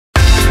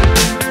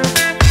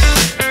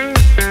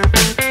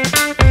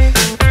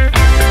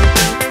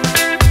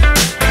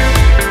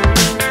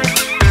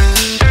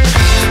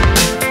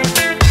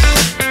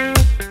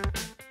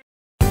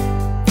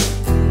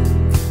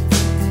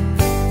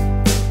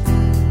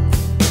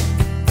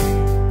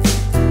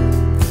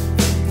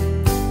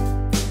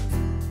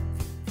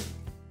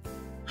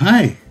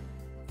Hi,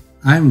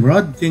 I'm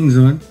Rod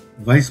Tingzon,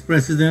 Vice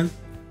President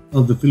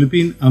of the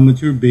Philippine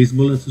Amateur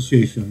Baseball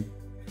Association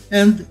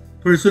and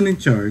person in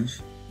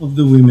charge of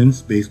the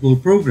Women's Baseball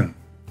Program.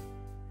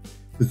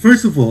 But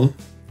first of all,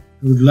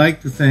 I would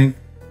like to thank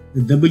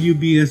the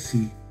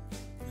WBSC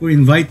for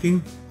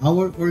inviting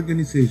our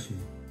organization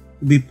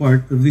to be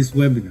part of this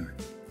webinar.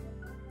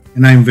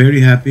 And I'm very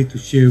happy to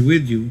share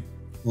with you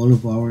all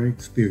of our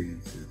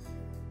experiences.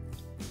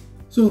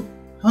 So,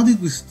 how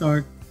did we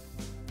start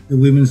the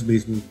Women's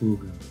Baseball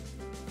Program?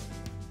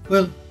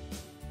 Well,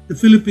 the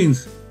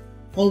Philippines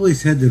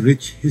always had a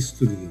rich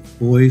history of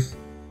boys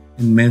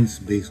and men's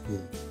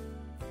baseball.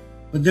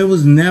 But there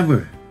was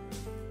never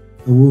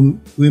a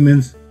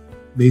women's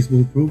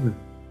baseball program.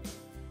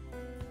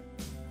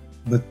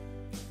 But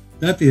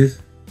that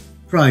is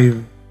prior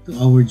to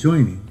our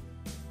joining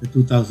the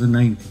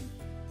 2019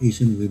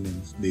 Asian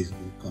Women's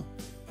Baseball Cup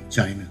in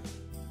China.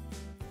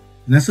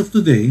 And as of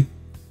today,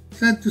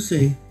 sad to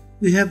say,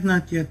 we have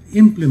not yet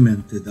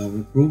implemented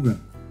our program.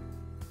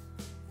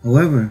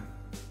 However,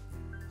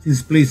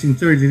 since placing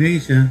third in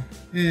Asia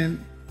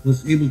and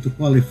was able to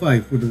qualify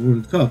for the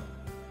World Cup,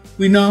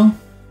 we now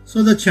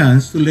saw the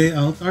chance to lay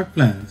out our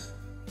plans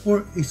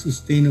for a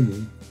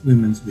sustainable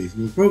women's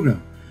baseball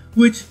program,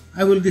 which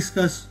I will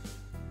discuss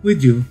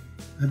with you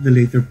at the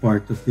later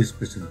part of this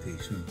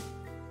presentation.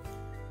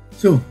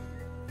 So,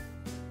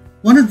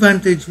 one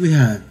advantage we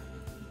had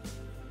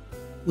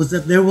was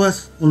that there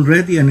was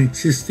already an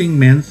existing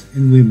men's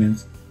and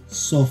women's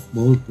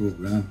softball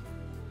program.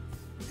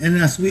 And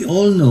as we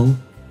all know,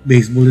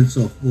 baseball and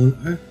softball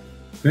are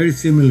very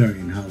similar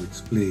in how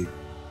it's played.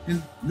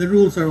 And the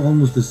rules are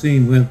almost the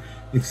same, well,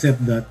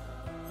 except that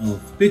of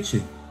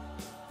pitching.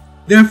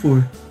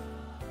 Therefore,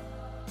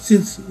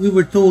 since we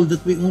were told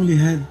that we only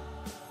had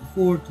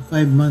 4 to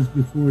 5 months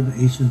before the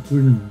Asian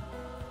tournament,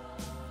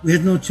 we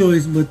had no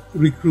choice but to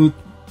recruit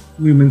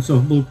women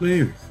softball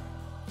players.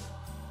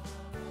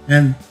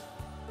 And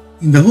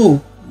in the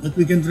hope that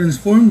we can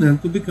transform them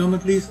to become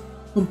at least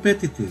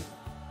competitive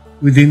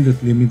within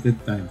that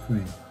limited time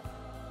frame.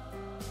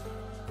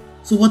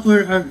 So what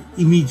were our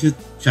immediate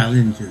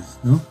challenges,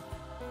 no?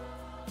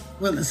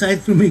 Well,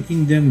 aside from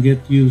making them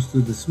get used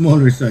to the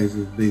smaller size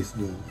of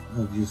baseball,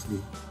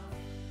 obviously,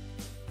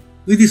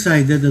 we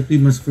decided that we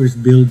must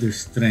first build their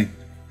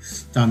strength,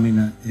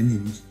 stamina,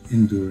 and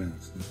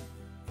endurance.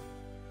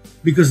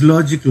 Because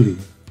logically,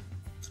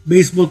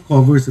 baseball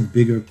covers a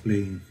bigger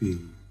playing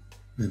field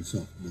than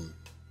softball.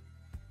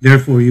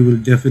 Therefore, you will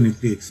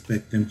definitely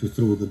expect them to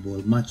throw the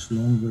ball much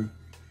longer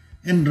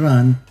and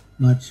run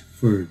much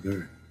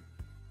further.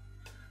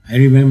 I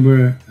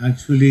remember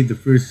actually the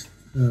first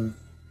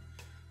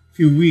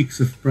few weeks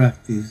of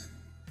practice,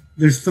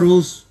 their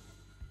throws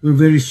were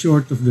very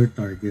short of their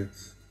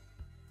targets.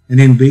 And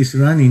in base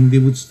running, they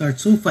would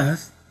start so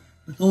fast,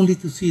 but only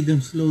to see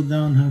them slow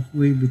down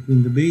halfway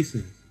between the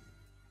bases.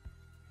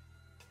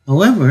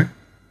 However,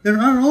 there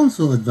are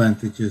also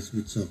advantages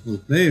with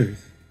softball players.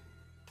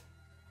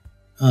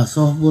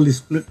 Softball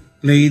is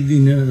played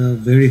in a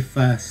very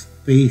fast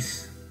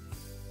pace.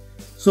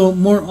 So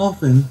more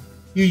often,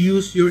 you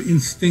use your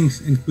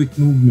instincts and quick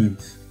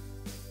movements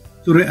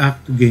to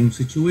react to game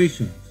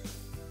situations.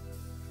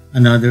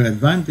 Another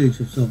advantage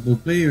of softball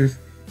players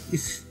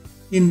is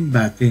in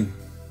batting.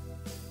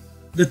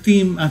 The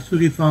team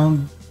actually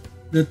found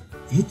that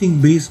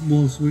hitting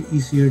baseballs were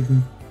easier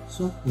than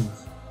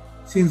softballs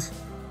since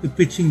the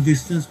pitching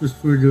distance was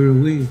further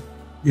away.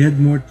 They had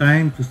more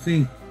time to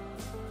think.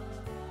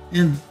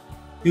 And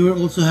they were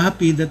also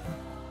happy that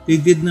they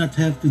did not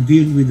have to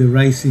deal with the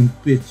rising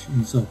pitch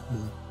in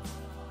softball.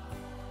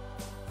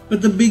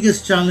 But the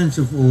biggest challenge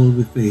of all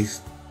we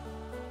faced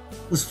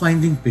was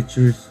finding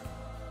pitchers.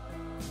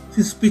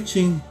 Since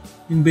pitching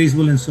in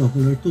baseball and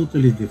softball are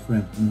totally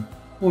different,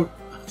 or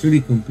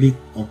actually complete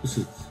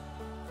opposites.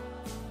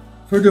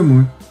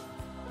 Furthermore,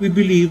 we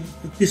believe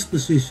that this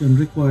position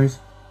requires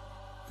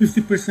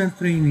 50%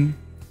 training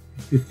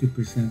and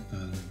 50%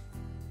 talent.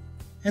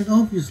 And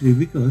obviously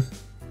because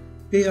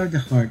they are the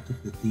heart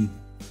of the team.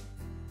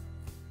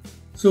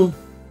 So,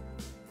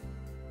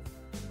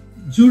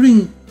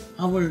 during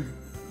our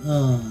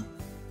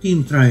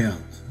team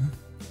tryouts,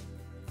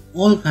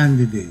 all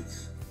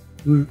candidates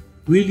were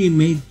really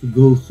made to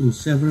go through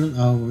several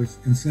hours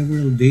and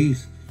several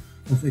days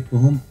of a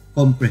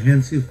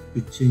comprehensive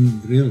pitching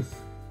drills,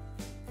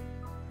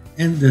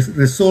 and the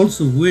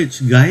results of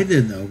which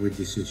guided our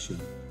decision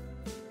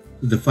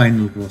to the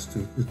final roster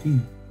of the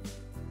team.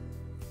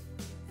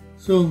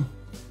 So,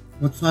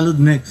 what followed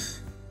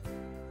next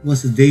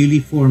was a daily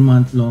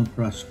 4-month-long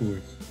crash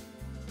course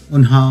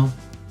on how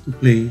to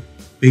play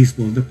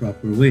baseball the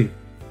proper way,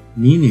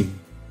 meaning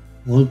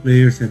all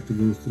players had to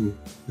go through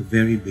the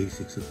very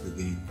basics of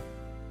the game.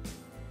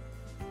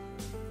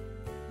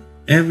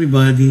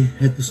 Everybody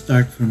had to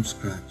start from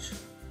scratch,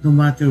 no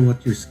matter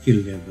what your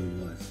skill level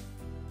was.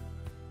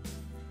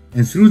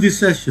 And through these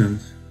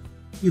sessions,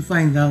 you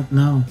find out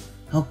now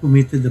how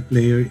committed the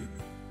player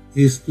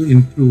is to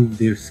improve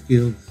their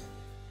skills,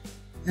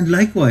 and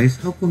likewise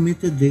how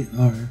committed they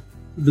are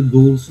to the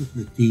goals of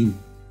the team.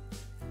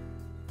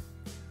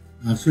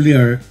 Actually,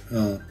 our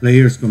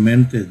players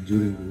commented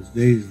during those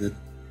days that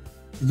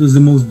it was the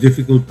most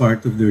difficult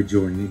part of their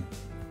journey,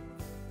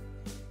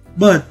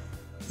 but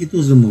it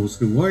was the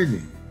most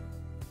rewarding.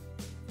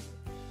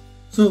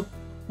 So,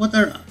 what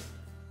are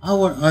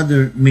our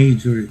other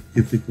major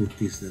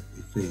difficulties that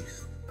we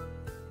faced?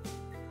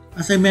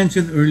 As I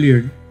mentioned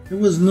earlier, there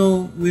was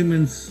no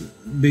women's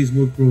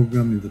baseball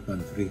program in the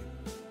country.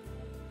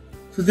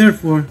 So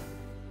therefore,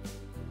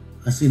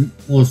 as in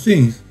all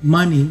things,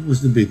 money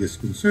was the biggest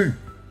concern.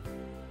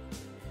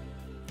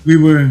 We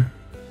were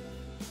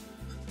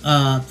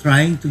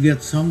trying to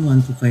get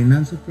someone to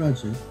finance a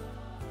project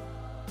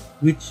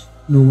which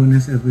no one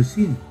has ever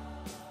seen.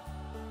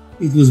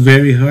 It was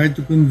very hard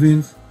to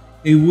convince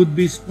a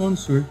would-be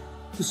sponsor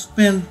to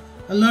spend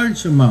a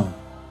large amount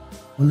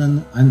on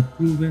an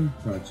unproven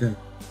project.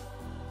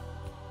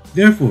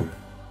 Therefore,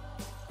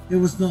 there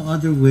was no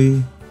other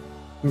way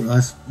for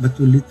us but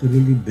to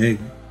literally beg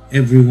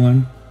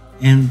everyone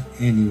and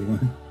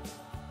anyone.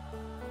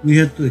 We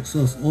had to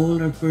exhaust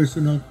all our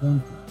personal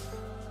contacts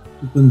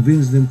to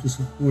convince them to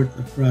support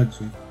a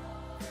project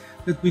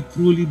that we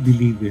truly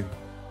believe in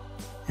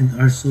and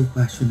are so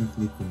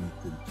passionately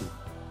committed to.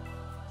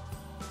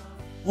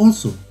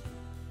 Also,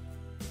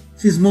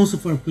 since most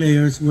of our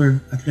players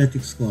were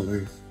athletic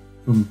scholars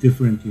from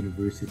different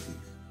universities,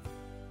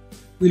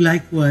 we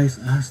likewise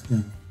asked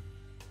them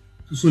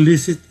to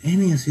solicit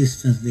any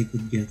assistance they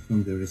could get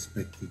from their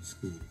respective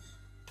schools.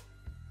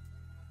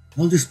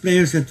 All these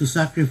players had to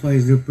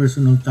sacrifice their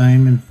personal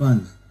time and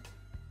funds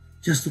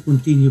just to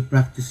continue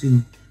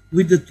practicing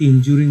with the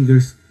team during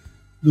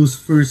those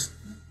first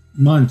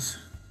months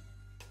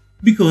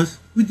because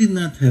we did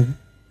not have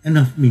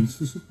enough means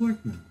to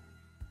support them.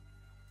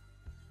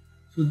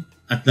 So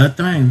at that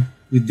time,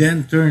 we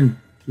then turned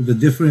to the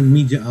different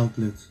media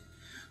outlets.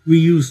 We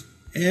used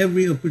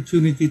every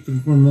opportunity to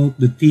promote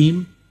the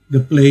team, the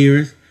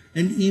players,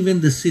 and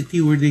even the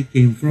city where they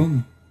came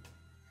from.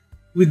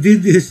 We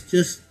did this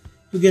just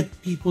to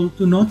get people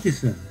to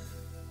notice us.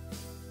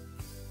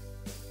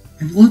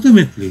 And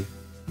ultimately,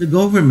 the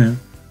government,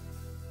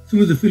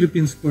 through the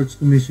Philippine Sports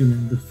Commission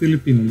and the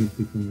Philippine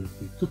Olympic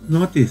Committee, took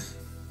notice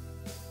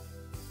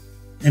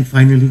and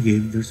finally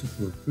gave their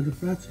support for the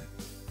project.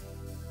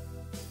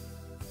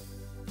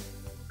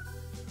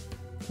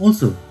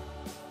 Also,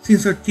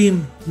 since our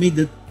team made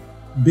a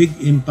big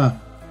impact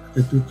at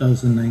the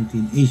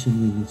 2019 Asian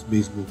Women's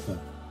Baseball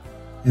Cup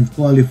and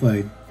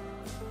qualified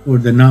for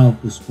the now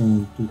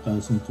postponed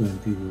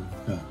 2020 World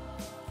Cup,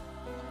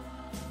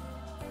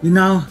 we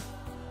now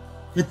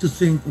had to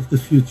think of the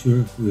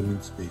future of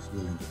women's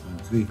baseball in the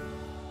country.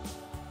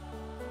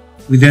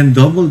 We then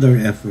doubled our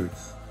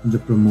efforts in the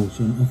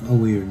promotion of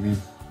awareness.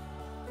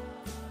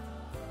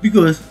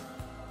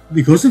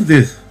 Because of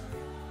this,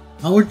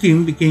 our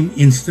team became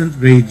instant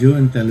radio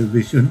and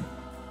television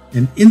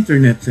and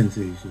internet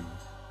sensations.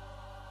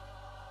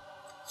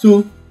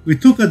 So we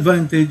took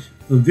advantage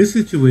of this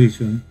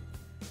situation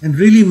and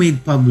really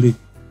made public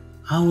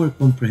our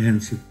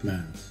comprehensive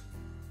plans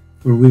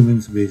for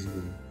women's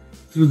baseball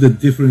through the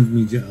different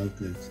media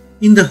outlets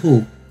in the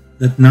hope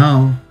that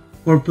now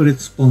corporate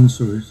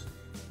sponsors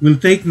will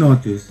take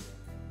notice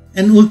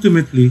and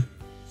ultimately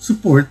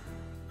support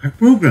our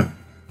program.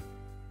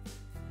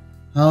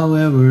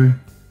 However,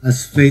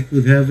 as fate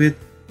would have it,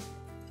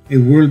 a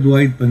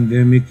worldwide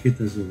pandemic hit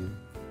us all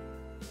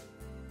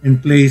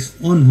and placed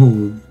on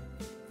hold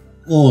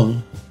all,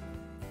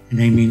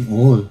 and I mean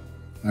all,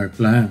 our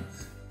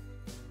plans.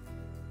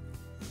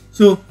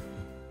 So,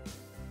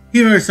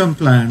 here are some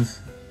plans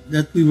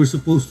that we were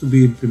supposed to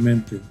be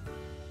implemented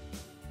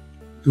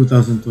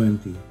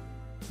 2020,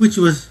 which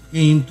was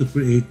aimed to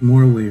create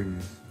more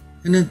awareness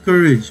and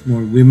encourage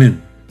more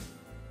women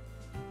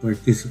to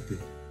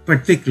participate,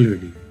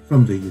 particularly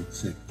from the youth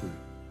sector.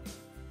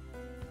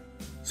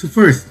 So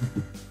first,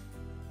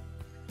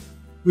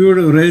 we were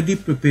already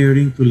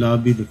preparing to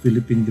lobby the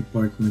Philippine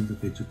Department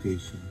of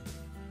Education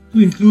to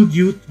include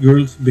youth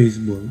girls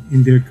baseball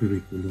in their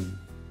curriculum.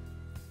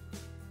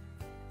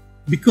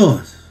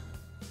 Because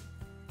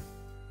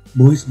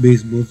boys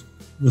baseball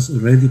was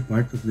already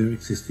part of their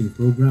existing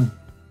program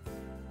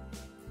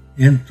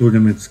and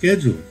tournament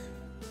schedules.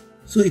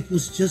 So it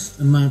was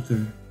just a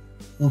matter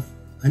of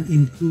an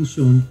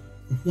inclusion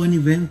of one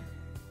event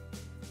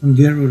on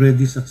their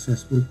already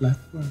successful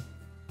platform.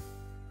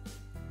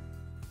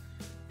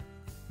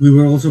 We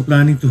were also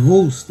planning to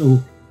host a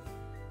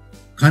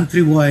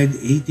countrywide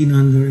 18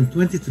 under and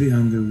 23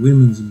 under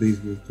women's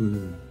baseball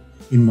tournament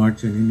in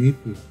March and in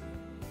April.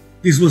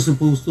 This was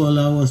supposed to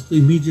allow us to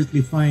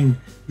immediately find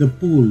the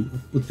pool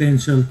of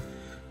potential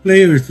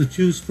players to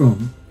choose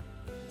from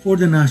for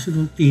the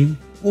national team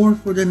or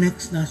for the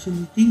next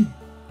national team.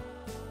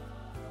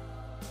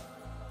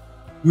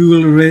 We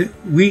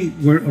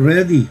were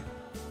already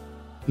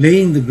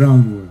laying the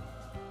groundwork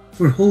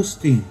for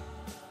hosting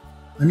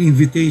an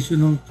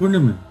invitational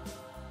tournament,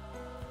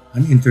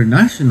 an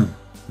international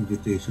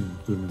invitational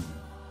tournament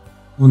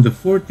on the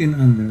 14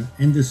 under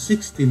and the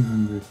 16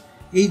 under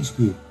age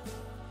group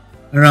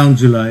around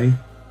July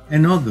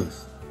and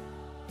August.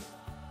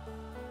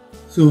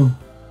 So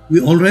We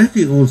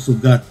already also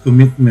got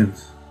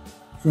commitments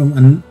from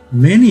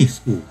many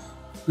schools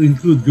to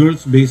include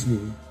girls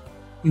baseball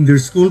in their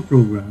school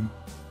program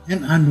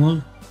and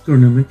annual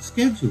tournament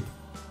schedule.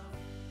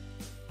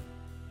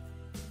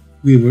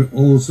 We were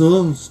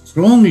also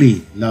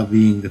strongly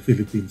lobbying the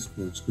Philippine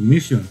Sports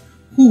Commission,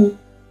 who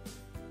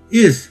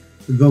is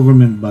the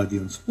government body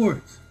on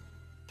sports,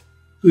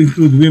 to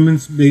include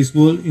women's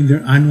baseball in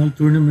their annual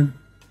tournament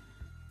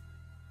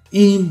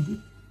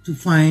aimed to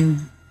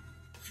find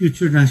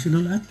future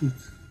national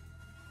athletes.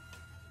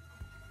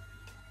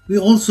 We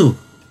also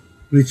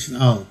reached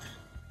out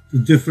to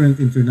different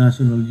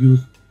international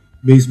youth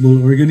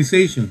baseball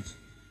organizations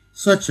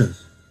such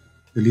as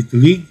the Little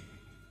League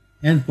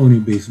and Pony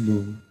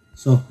Baseball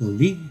Softball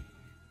League,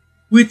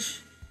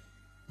 which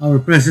our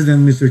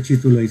president, Mr.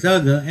 Chito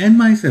Loizaga, and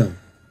myself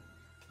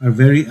are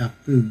very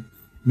active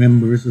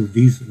members of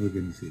these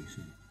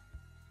organizations.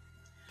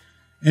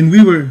 And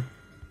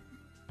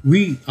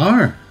we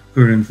are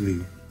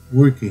currently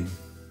working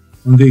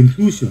on the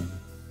inclusion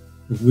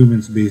of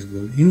women's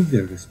baseball in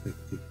their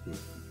respective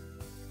programs.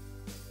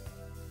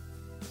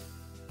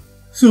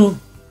 So,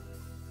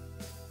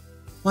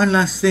 one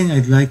last thing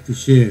I'd like to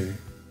share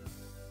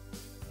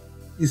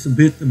is a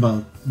bit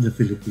about the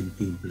Philippine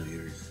team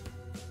players.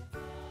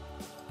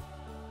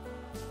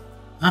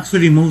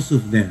 Actually, most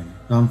of them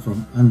come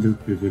from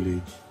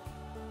underprivileged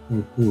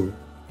or poor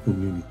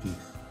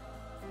communities.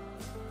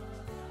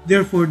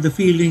 Therefore, the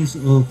feelings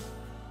of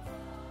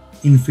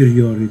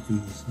inferiority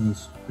is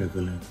most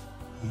prevalent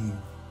in,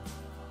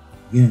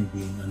 again,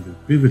 being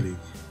underprivileged.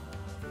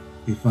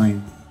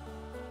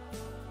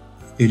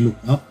 They look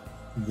up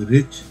to the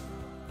rich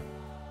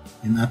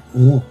and at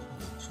awe,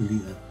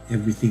 actually, at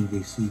everything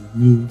they see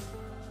new,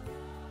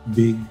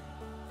 big,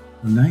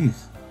 or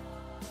nice.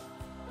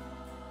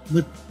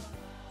 But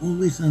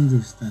always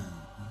understand,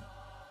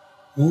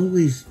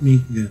 always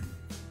make them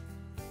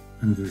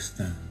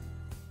understand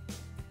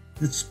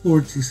that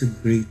sports is a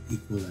great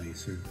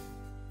equalizer.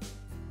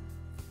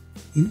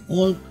 In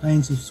all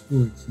kinds of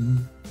sports,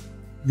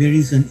 there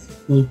is an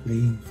equal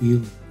playing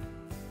field.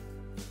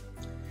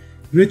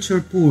 Rich or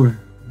poor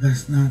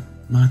does not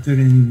matter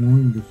anymore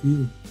in the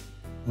field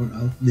or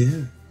out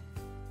there.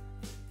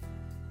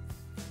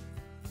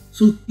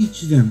 So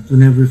teach them to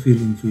never feel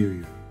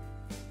inferior,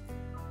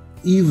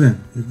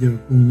 even if their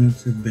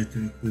opponents have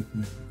better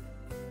equipment,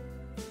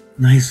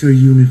 nicer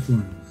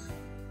uniforms,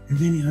 and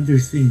many other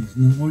things,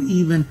 or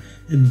even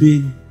a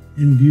big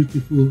and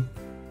beautiful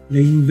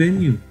playing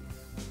venue.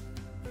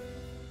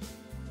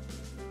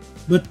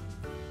 But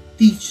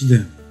teach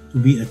them to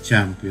be a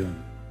champion.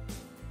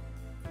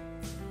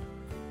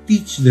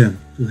 Teach them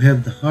to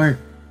have the heart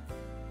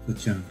of a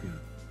champion.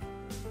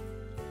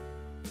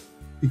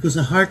 Because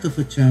the heart of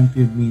a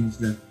champion means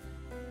that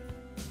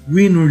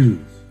win or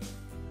lose,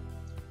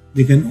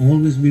 they can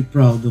always be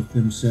proud of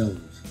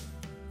themselves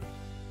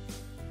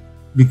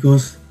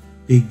because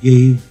they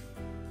gave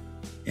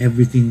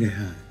everything they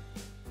had.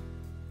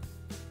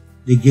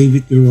 They gave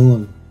it their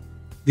all.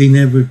 They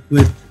never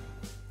quit.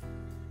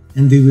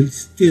 And they will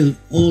still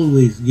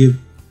always give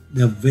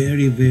the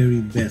very,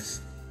 very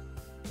best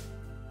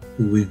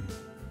to win.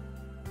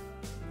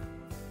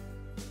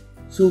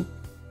 So,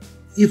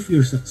 if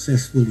you're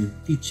successful in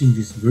teaching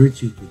this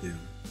virtue to them,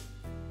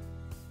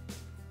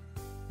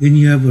 then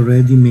you have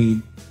already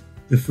made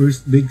the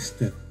first big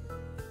step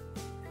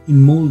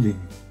in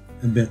molding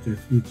a better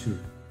future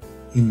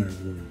in our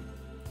world.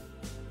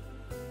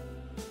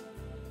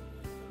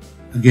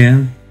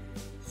 Again,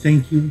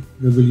 thank you,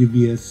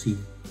 WBSC,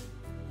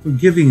 for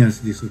giving us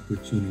this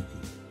opportunity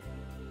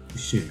to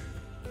share.